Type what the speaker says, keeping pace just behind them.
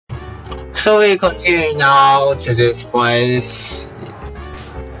So we continue now to this place.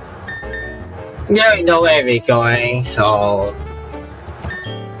 Yeah, we know where we're going, so...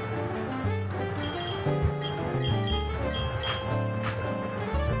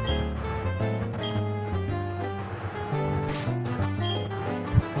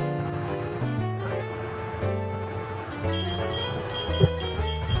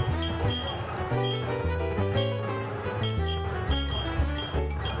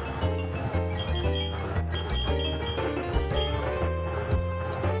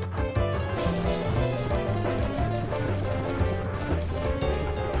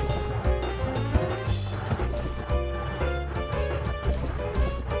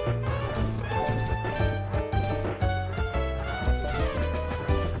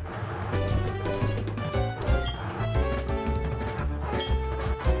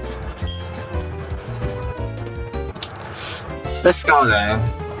 Let's go then.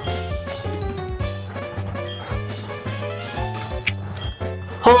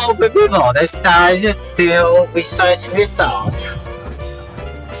 Hello people, this side is still research results.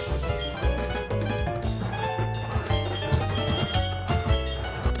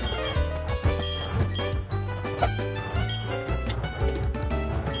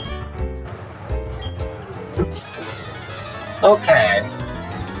 Okay.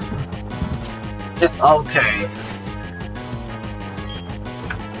 Just okay.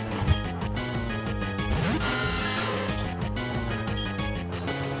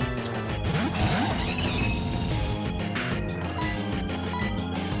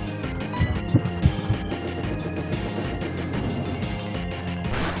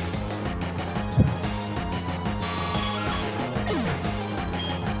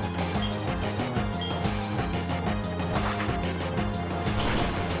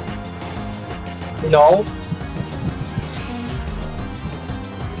 No.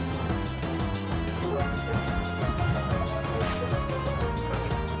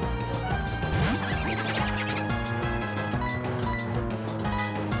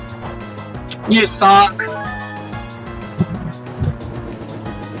 You suck.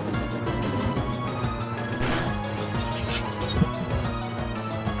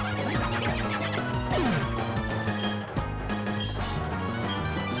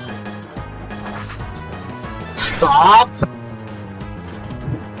 Stop.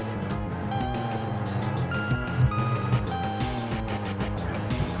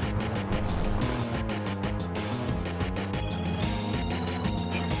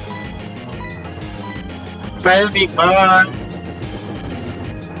 Better be burned.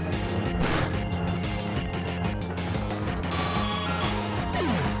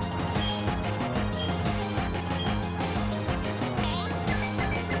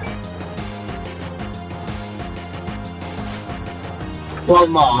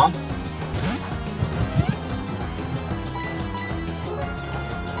 One more.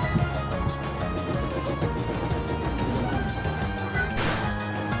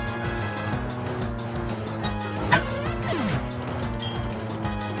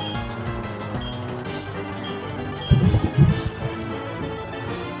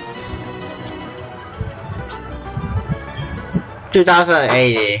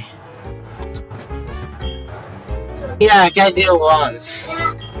 $2,080. Yeah, I can do it once.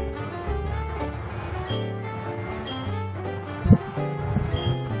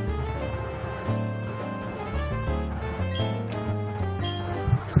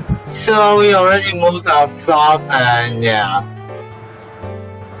 So we already moved our shop and yeah.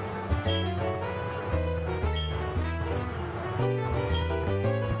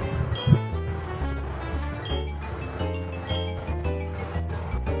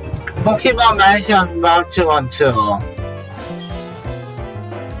 Pokemon Mansion about 212.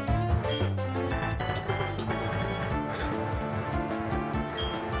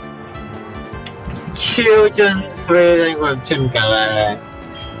 Children free language 좀 galactic.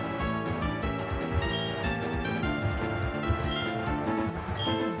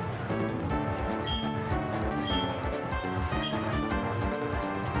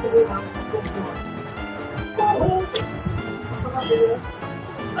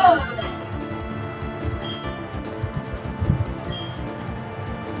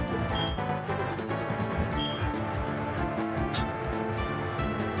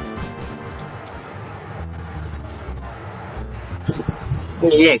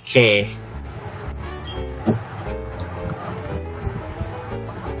 Yeah, okay.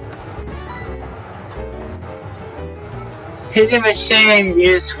 Hitting machine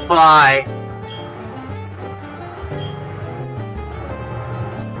use 5.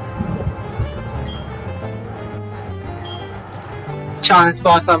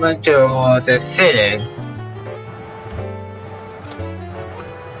 transport someone to the city.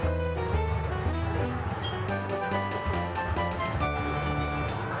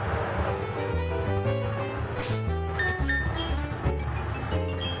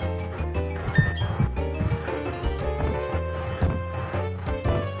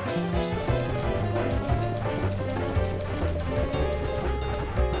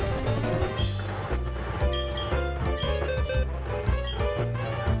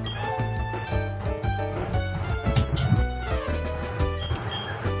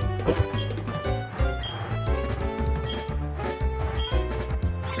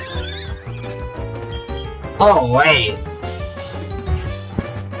 Oh wait.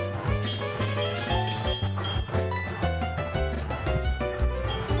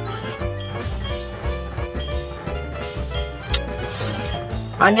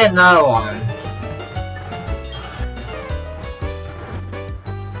 I need another one.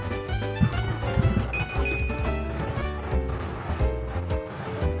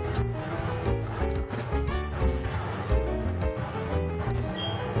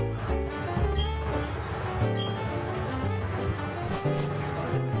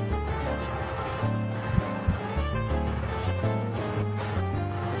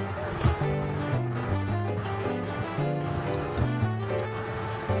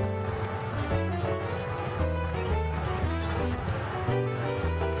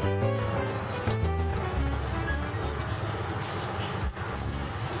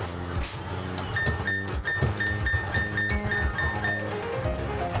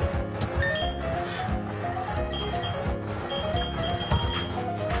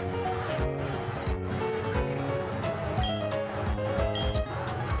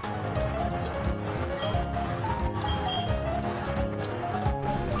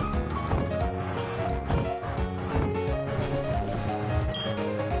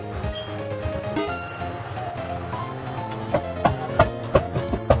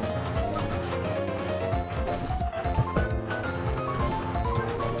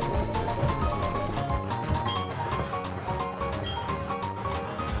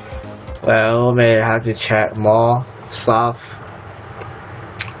 Well, we have to check more stuff.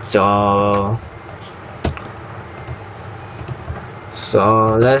 So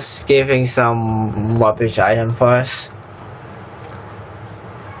let's give him some rubbish item first.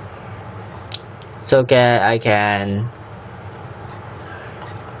 So that I can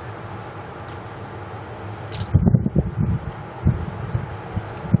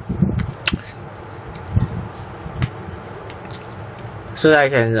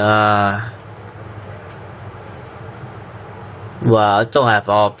well, I don't have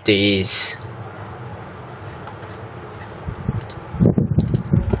all of these.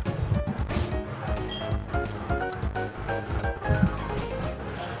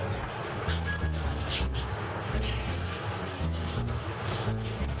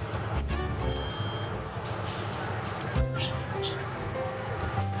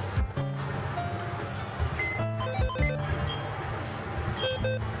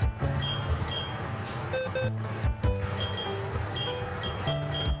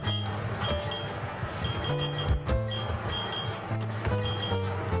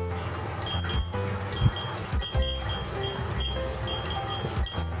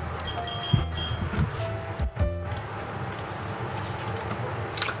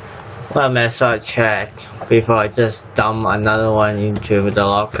 Let me start check before I just dump another one into the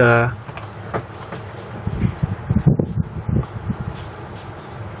locker.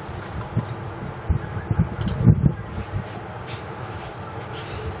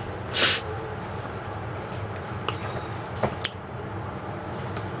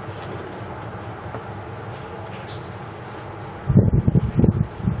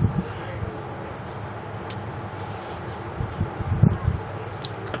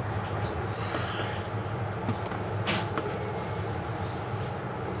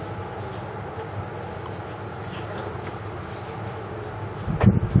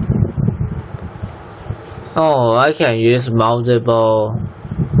 Oh, I can use multiple.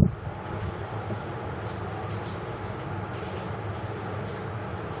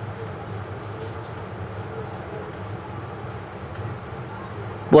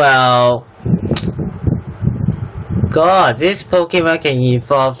 Well, God, this Pokemon can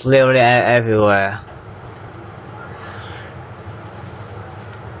evolve literally everywhere.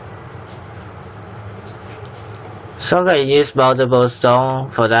 So I can use multiple stone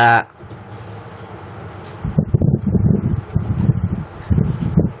for that.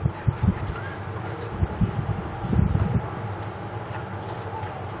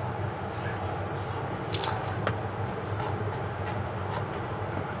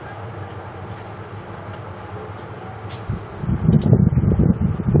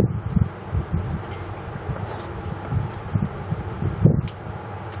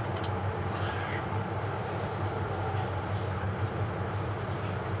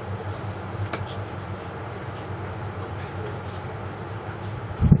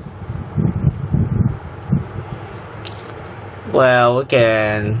 Well, we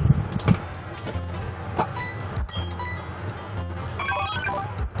can.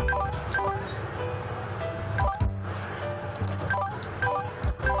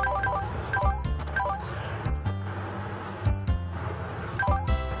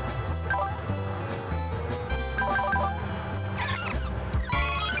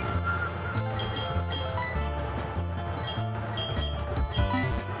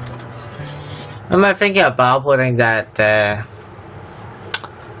 I'm thinking about putting that there.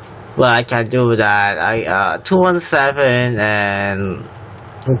 Well, I can do that. 217 and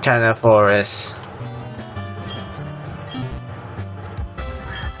China Forest.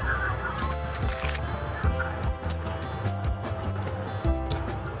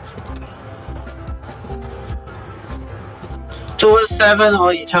 Tour 7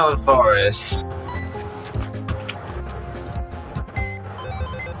 or Eternal Forest.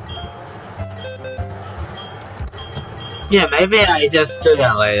 Yeah, maybe I just do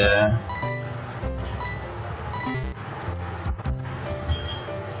that later.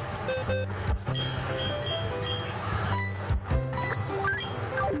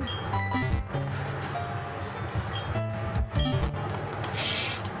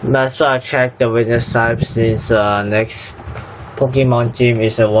 That's why I check the witness type since next Pokemon gym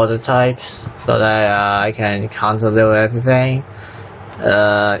is a water type, so that I can counter everything.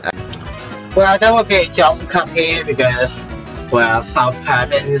 Well, that would be a jump cut here because, well, South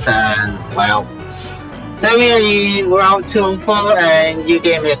happens and, well, maybe round 2 and 4 and you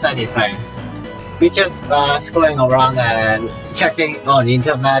didn't miss anything. We just scrolling around and checking on the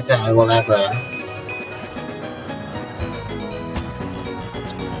internet and whatever.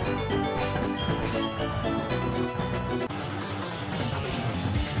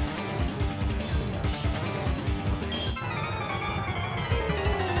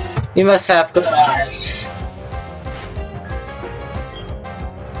 You must have good eyes.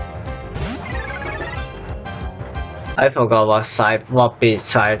 I forgot what beat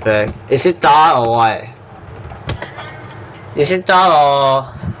Cypher. Is it dark or what? Is it dark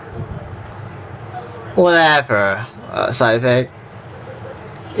or whatever? Cypher.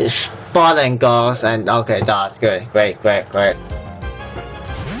 It's bot and girls and okay, dark. Good, great.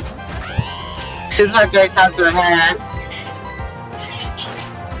 Seems like great time to hand.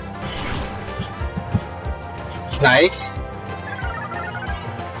 Nice.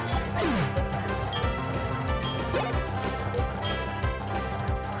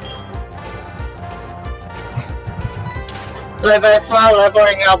 Like as well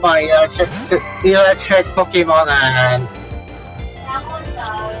leveling up my electric Pokemon and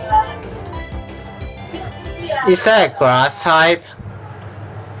is that a grass type?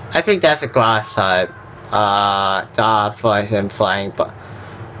 I think that's a grass type. Dark flies and flying, but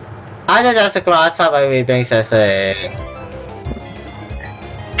either that's a grass type or we think that's a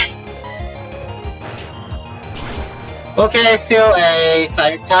okay, still a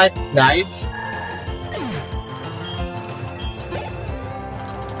psychic type, nice.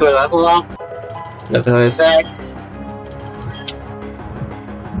 Good level up. Level 6.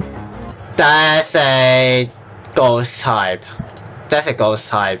 That's a ghost type. That's a ghost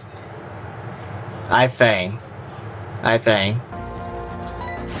type. I think.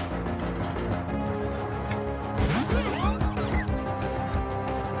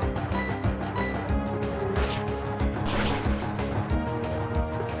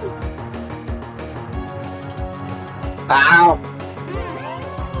 Ow!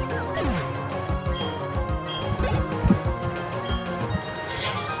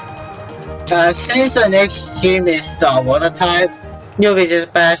 Since the next gym is water type, you'll be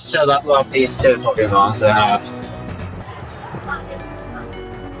just best to level up these 2 Pokemon to have.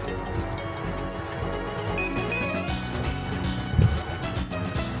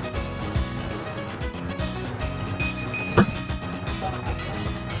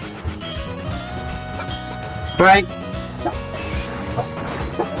 Right.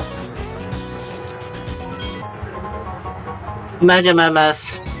 Imagine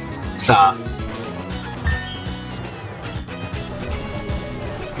Mamas. So.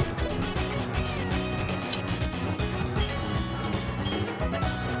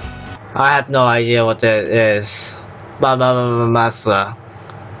 I have no idea what that is. Master.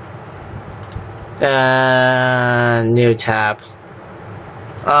 New tab.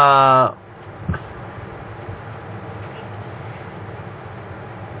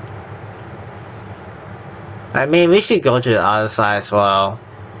 I mean, we should go to the other side as well.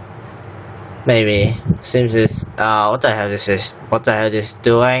 Maybe. Seems this. What the hell this is? What the hell this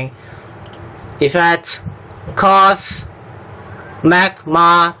doing? Effect. Cause.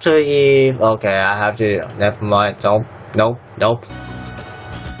 Magma to Eve. Okay, I have to. Never mind. Don't Nope, nope.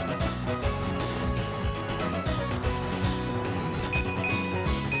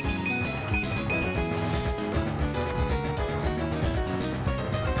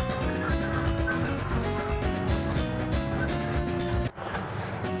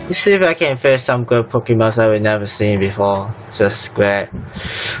 Let's see if I can fish some good Pokemon that we've never seen before. Just great.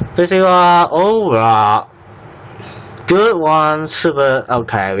 Fishing rod, oh rock. Good one, super.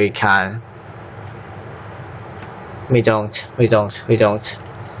 Okay, we can. We don't.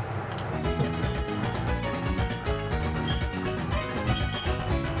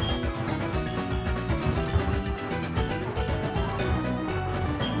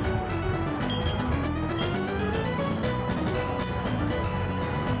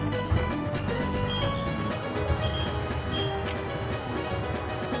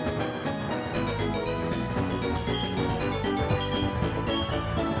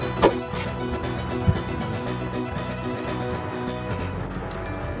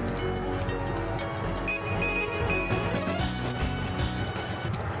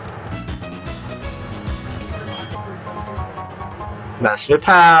 Mass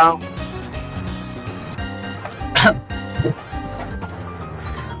repel.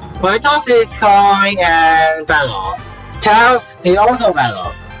 Vitos is calling and battle. Tails is also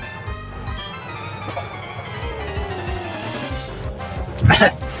battle.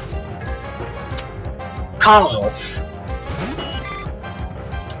 Carlos.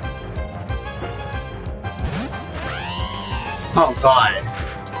 Oh god.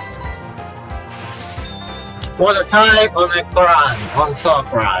 Water type on the ground, on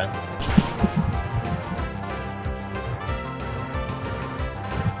soft ground.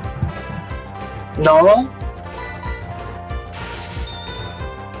 No?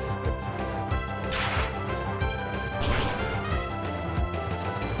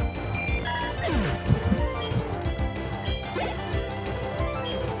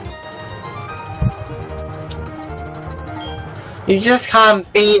 You just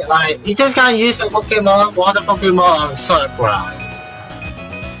can't be like, you just can't use a Pokemon, water Pokemon on soft ground.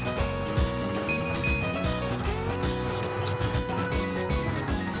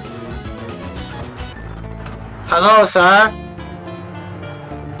 Hello, sir?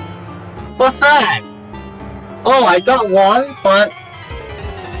 What's that? Oh, I got one, but...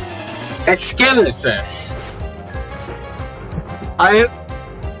 Excuses. Are you...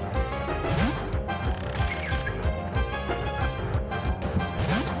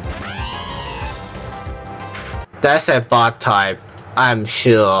 That's a bot type, I'm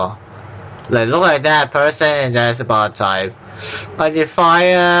sure. Like, look at that person and that's a bot type. Like the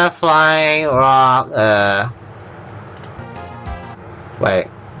fire, flying, rock, wait.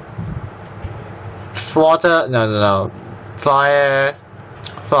 Water, no. Fire,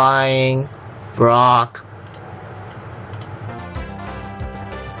 flying, rock.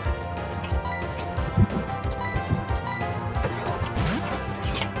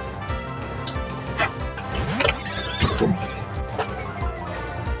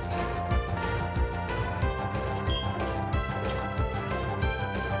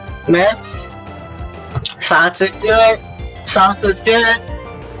 Miss, sounds good. Sounds good.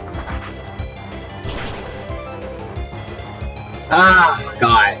 Ah,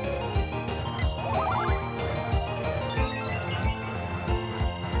 God.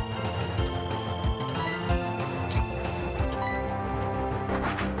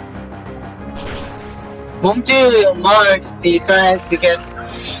 Won't do much defense because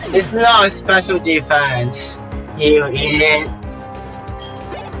it's not a special defense. You idiot.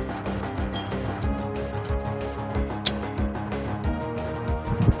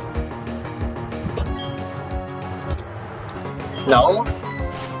 No.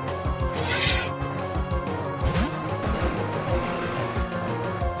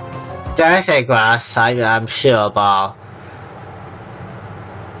 There's a grass type I'm sure about.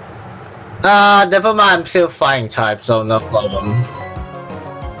 Never mind, I'm still flying type, so no problem.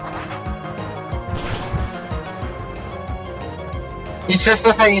 It's just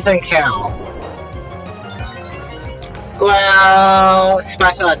doesn't count. Well,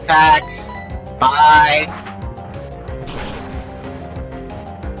 special attacks. Bye.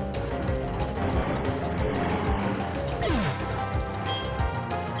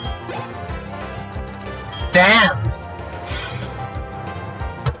 Damn!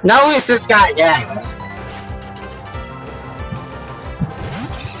 Now who's this guy again?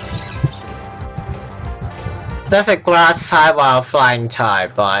 That's a grass type or a flying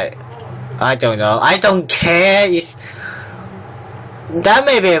type, but I don't know. I don't care if that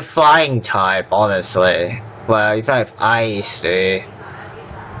may be a flying type, honestly. Well, if I have ice,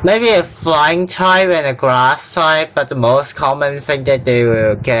 Maybe a flying type and a grass type, but the most common thing that they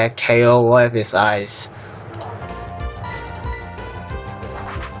will get KO with is ice.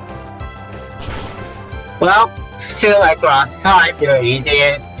 Well, still a grass type, you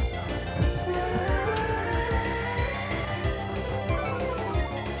idiot.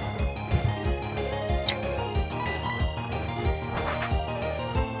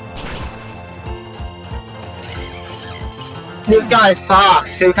 You guys suck,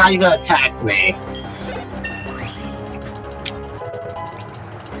 you can't even attack me.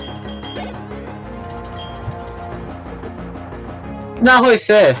 Now who is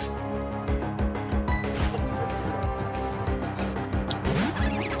this?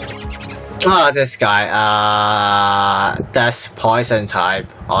 Oh, this guy, that's poison type,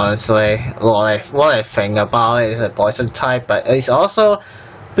 honestly. What I think about it is a poison type, but it's also,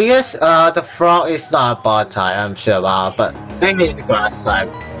 because the frog is not a bot type, I'm sure about, but maybe it's a grass type.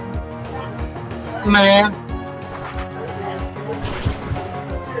 Man.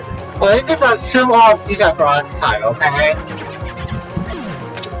 Well, let's just assume all of these are grass type, okay?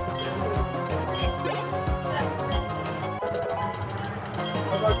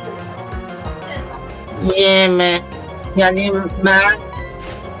 Yeah, man. Yeah, man.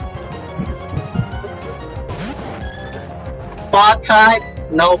 Bot type,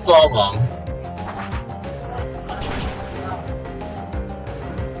 no problem.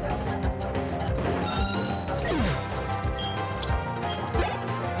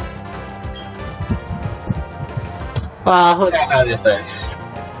 Who the hell is this?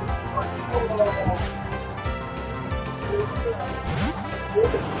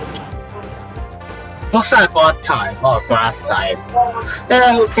 Looks like bot type or grass type.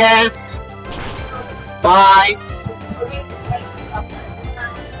 Who cares? Bye.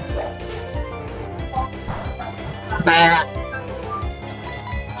 Bad.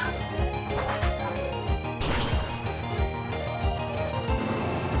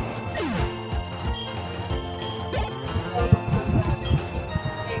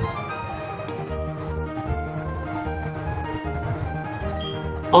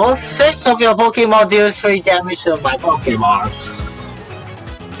 All 6 of your Pokemon deal 3 damage to my Pokemon.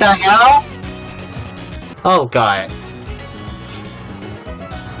 The hell? Oh god.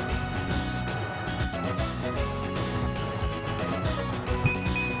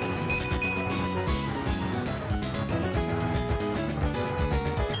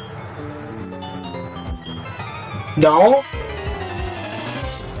 No?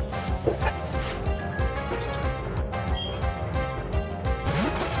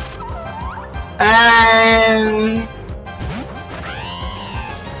 And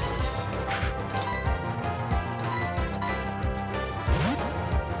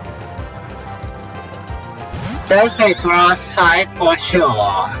there's a grass type for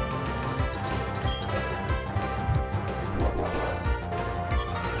sure.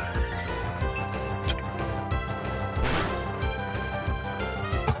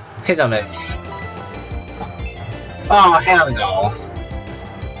 Hit or miss. Oh hell no.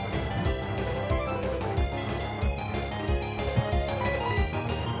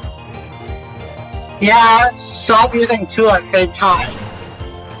 Yeah, stop using 2 at the same time.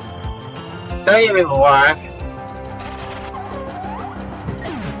 Don't even work.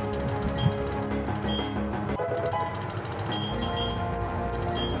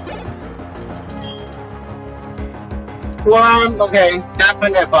 Worm, okay,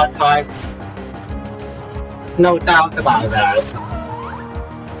 definitely boss type. No doubt about that.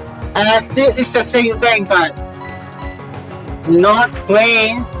 And it's the same thing, but not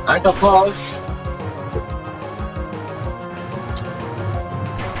green, I suppose.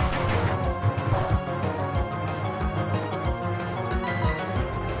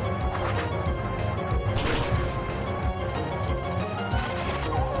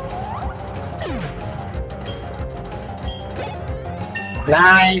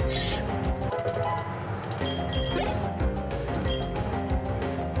 Nice.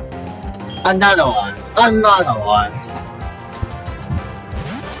 Another one. Another one.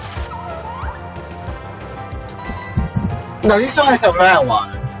 No, this one is a rare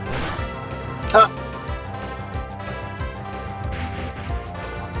one.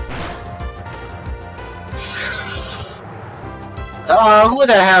 Who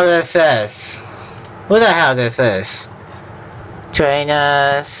the hell this is? Who the hell this is?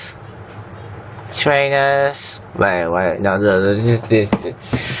 Trainers. Wait, no, this.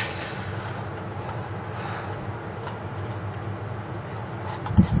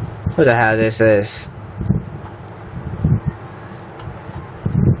 Who the hell this is?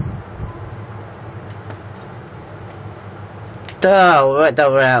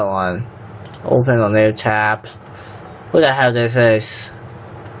 The red one. Open a new tab. Who the hell this is?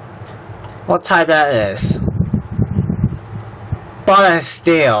 What type that is? Bot and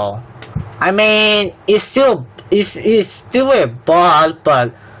steel. I mean, it's still a bot,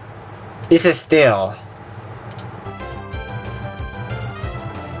 but it's a steel.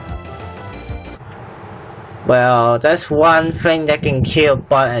 Well, that's one thing that can kill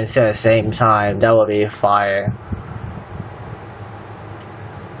bot and steel at the same time. That would be fire.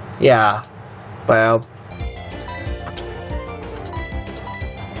 Yeah. Well.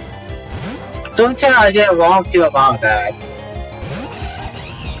 Don't tell I did wrong to you about that.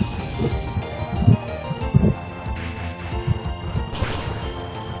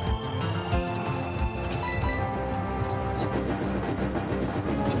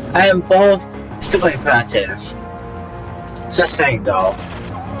 I am both stupid creative. Just saying though.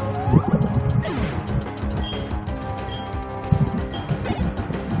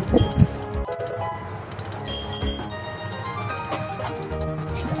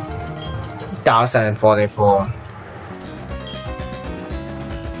 $1,044.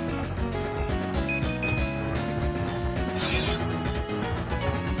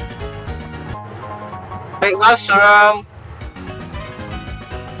 Big mushroom.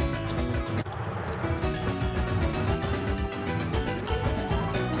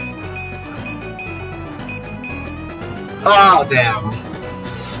 Oh damn.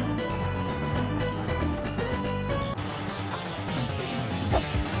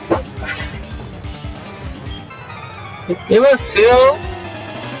 It was still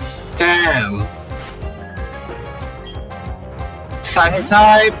damn. Psychic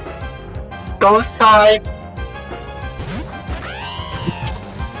type, ghost type.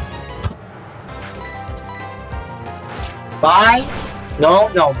 Bye? No.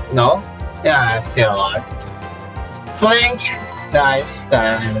 Yeah, I'm still alive. Flinch, dive,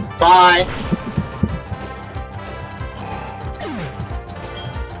 and bye.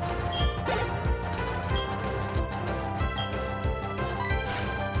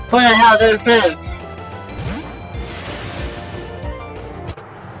 What the hell this is?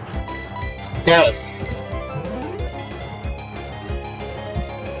 This.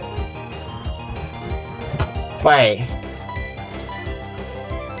 Wait.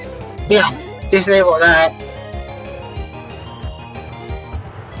 Yeah, disable that.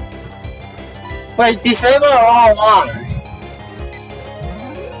 Wait, disable the wrong one.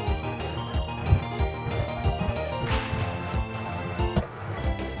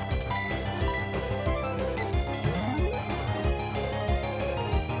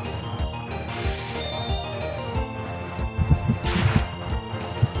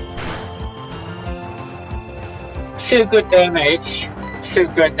 Still good damage. Still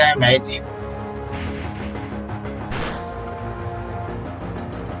good damage.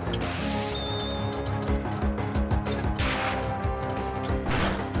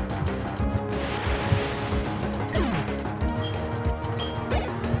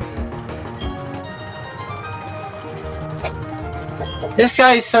 This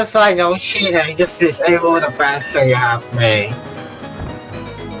guy is just like no cheating, he just disable the bastard you have made.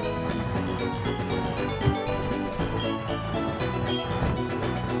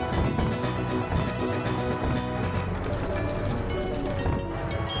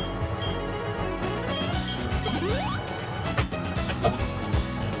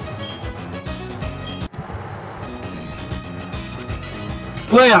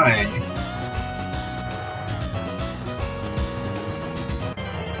 Really?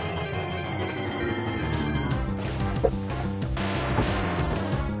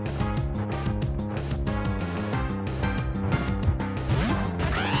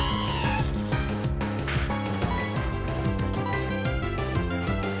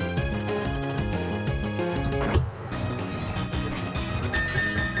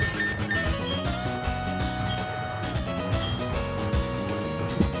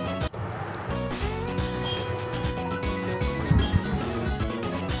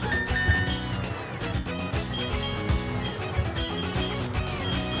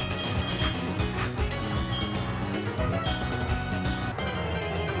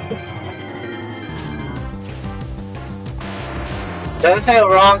 Does it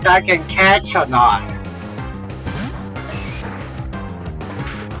wrong that I can catch or not?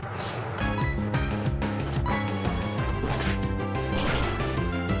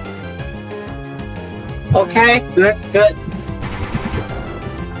 Okay, good.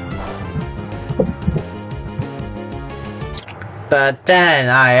 But then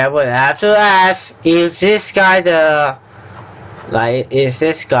I would have to ask if this guy Like, is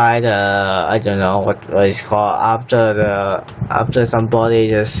this guy the, I don't know what it's called, after somebody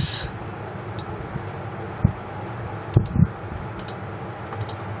just.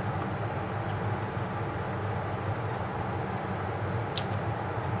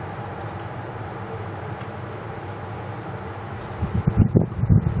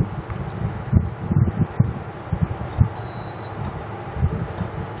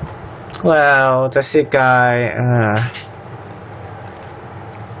 Well, that's the guy.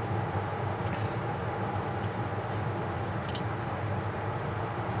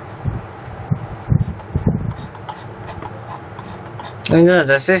 No,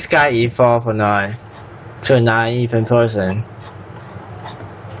 does this guy evolve or not? To a non-even person.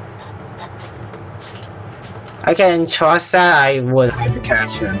 I can trust that I would have to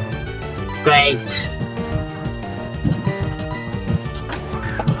catch him. Great.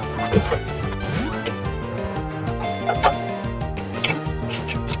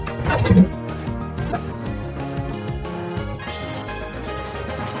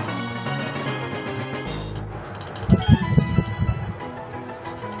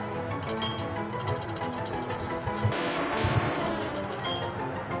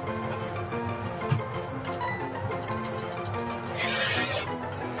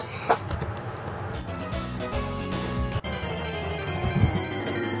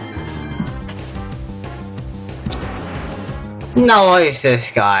 No, what is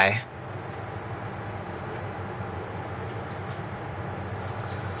this guy?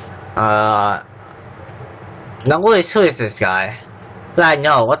 No, who is this guy? I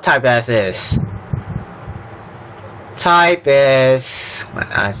know what type that is. Type is,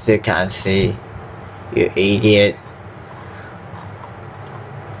 as you can see, you idiot.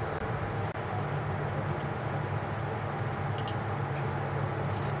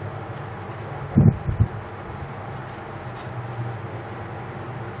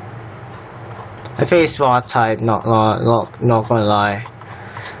 I think it's rock type, not gonna lie.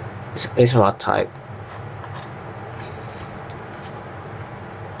 It's rock type.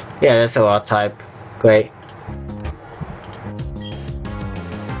 Yeah, that's a rock type. Great.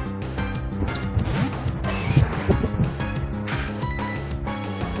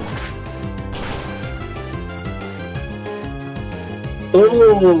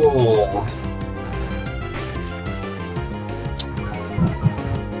 Ooh.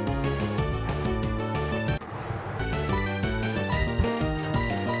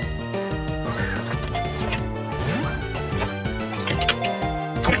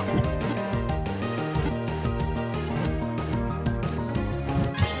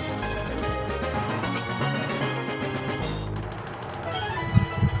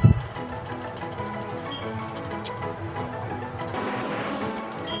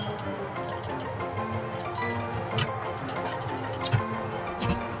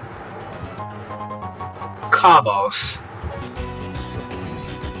 Cobbles.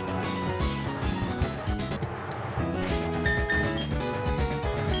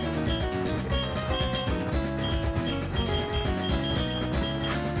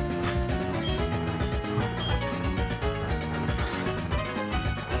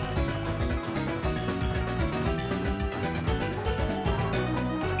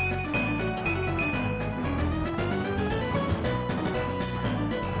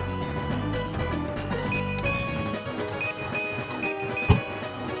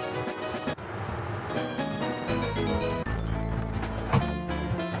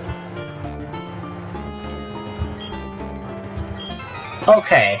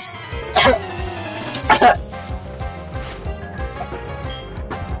 Okay.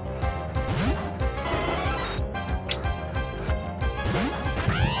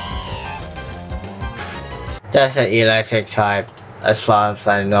 That's an electric type, as far as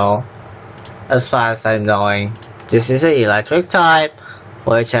I know. As far as I'm knowing, this is an electric type,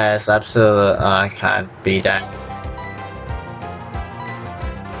 which has absolute can't be that.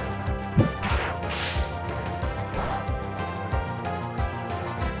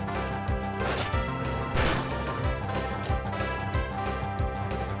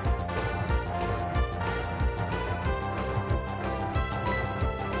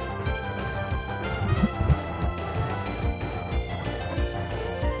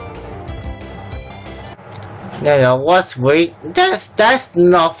 You know what's weak? That's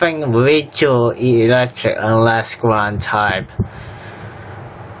nothing weak to electric unless ground type,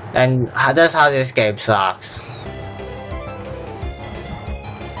 and that's how this game sucks.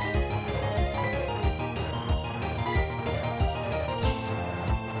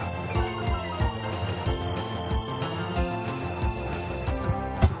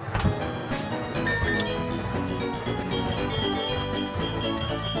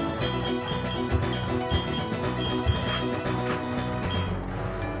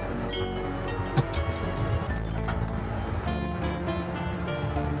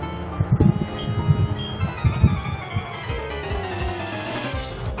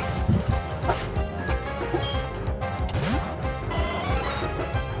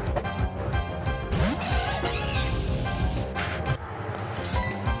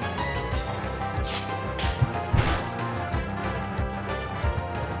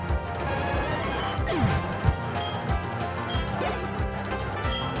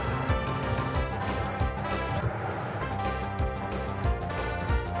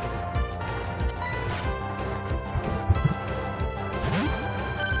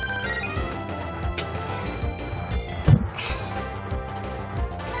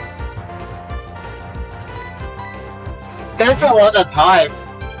 That's a water type.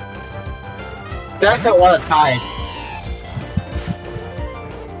 That's a water type.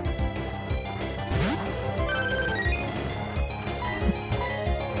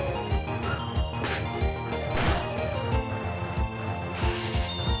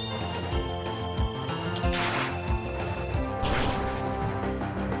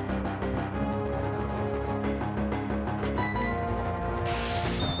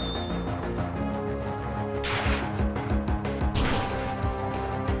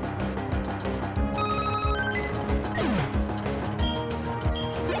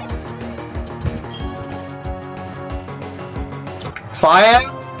 Fire?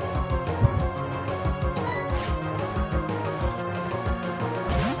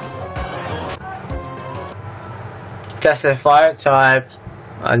 Just a fire type.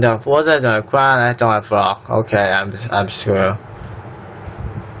 I don't water, don't ground, I don't have rock. Okay, I'm screwed.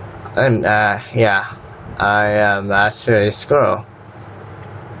 And yeah, I am actually screwed.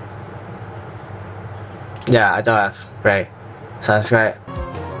 Yeah, I don't have. Great. Sounds great.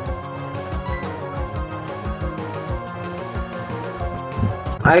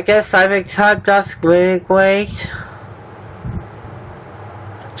 I guess Psychic type does really great.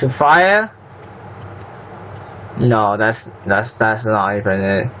 To fire? No, that's not even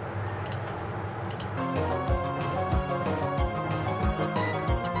it.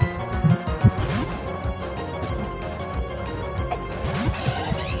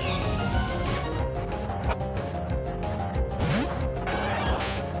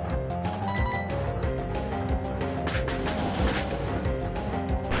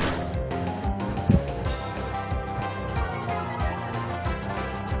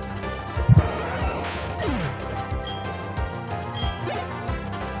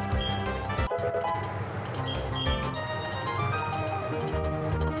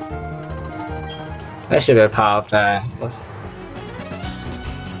 That should be part of that.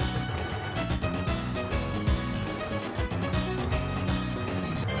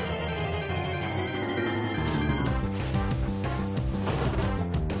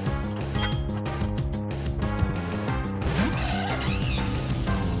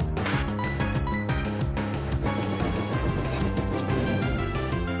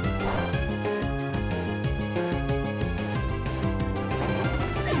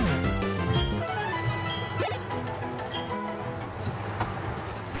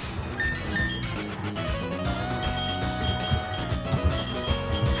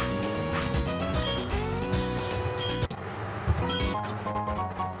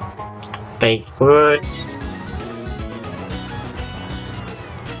 Bigfoot.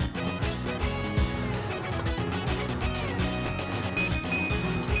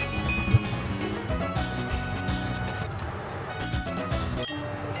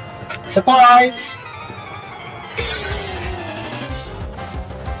 Surprise!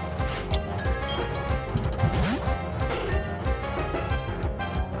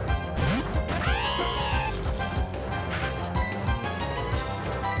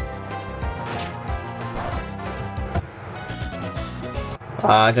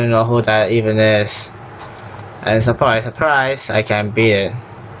 I don't know who that even is. And surprise, surprise, I can beat it.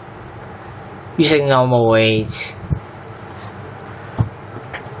 Using normal weight.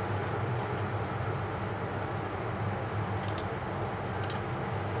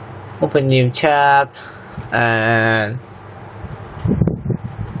 Open new tab and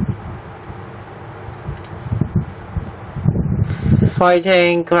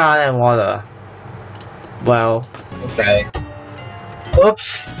fighting ground and water. Well, okay.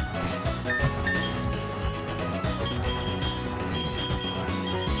 Oops.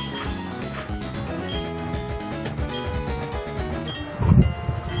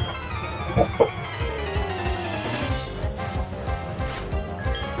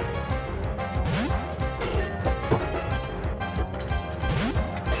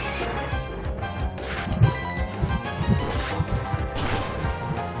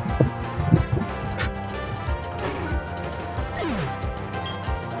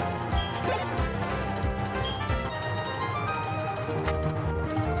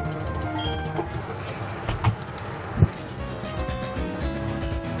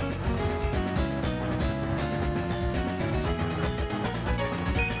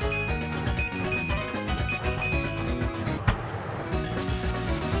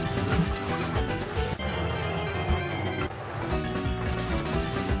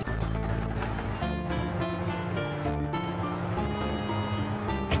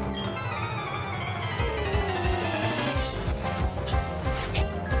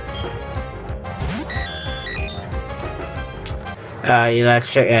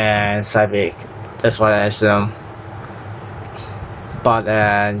 Electric and Psychic. That's what I assume. bot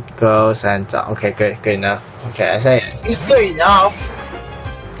and girls and okay, good enough. Okay, I say it's good enough.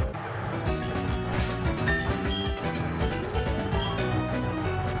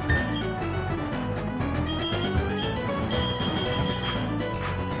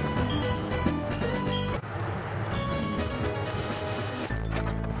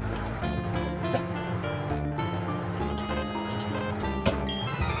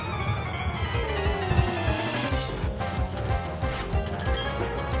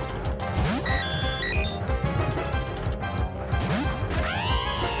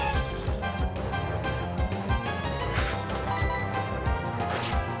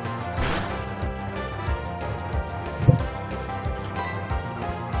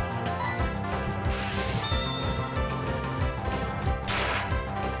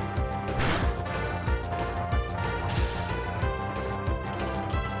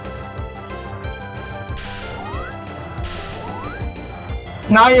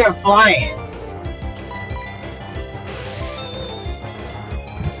 Now you're flying.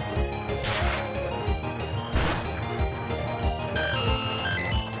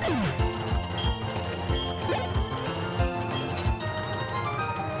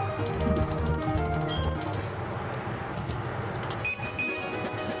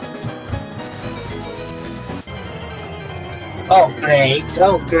 Oh great,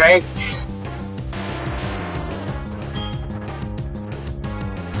 oh great.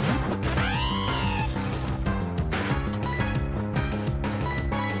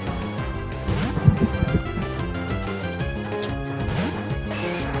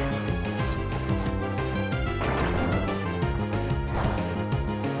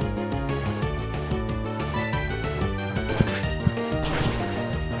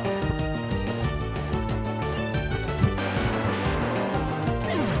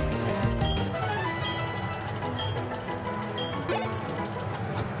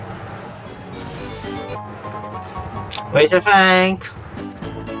 Where's your Frank?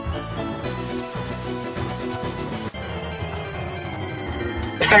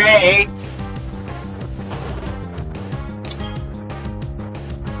 Hey!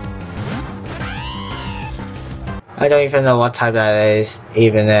 I don't even know what type that is,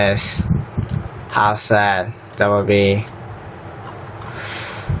 even is. How sad that would be.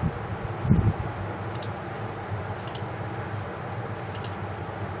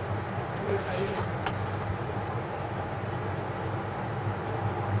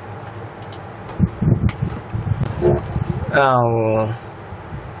 Oh.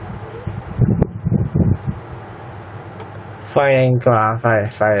 Fighting, go on,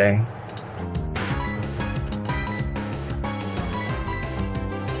 fighting.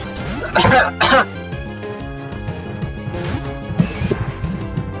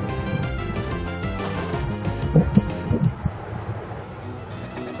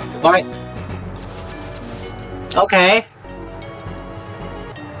 What? Okay.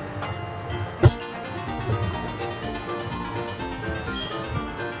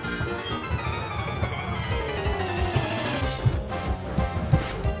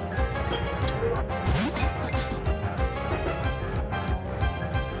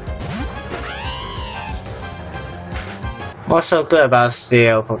 What's so good about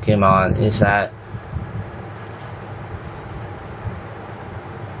Steel Pokemon is that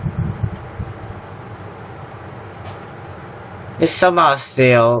it's somehow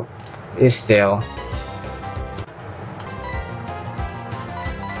still is still.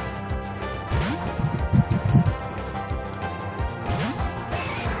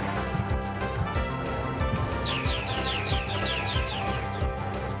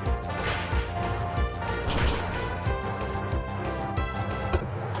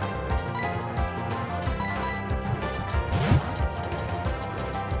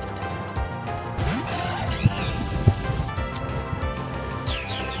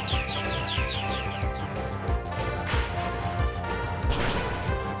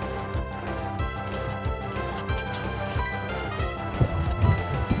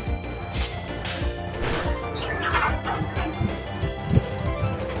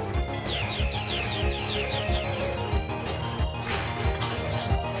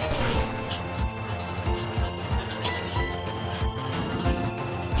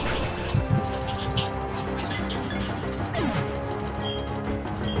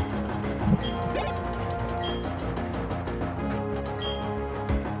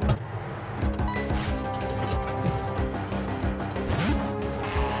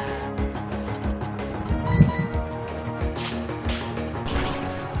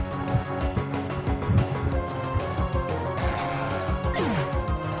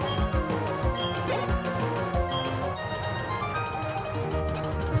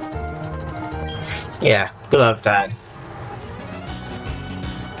 Yeah, good luck that.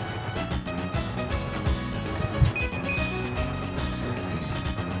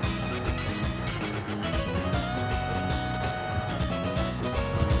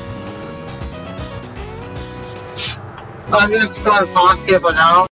 I'm just gonna pause here for now.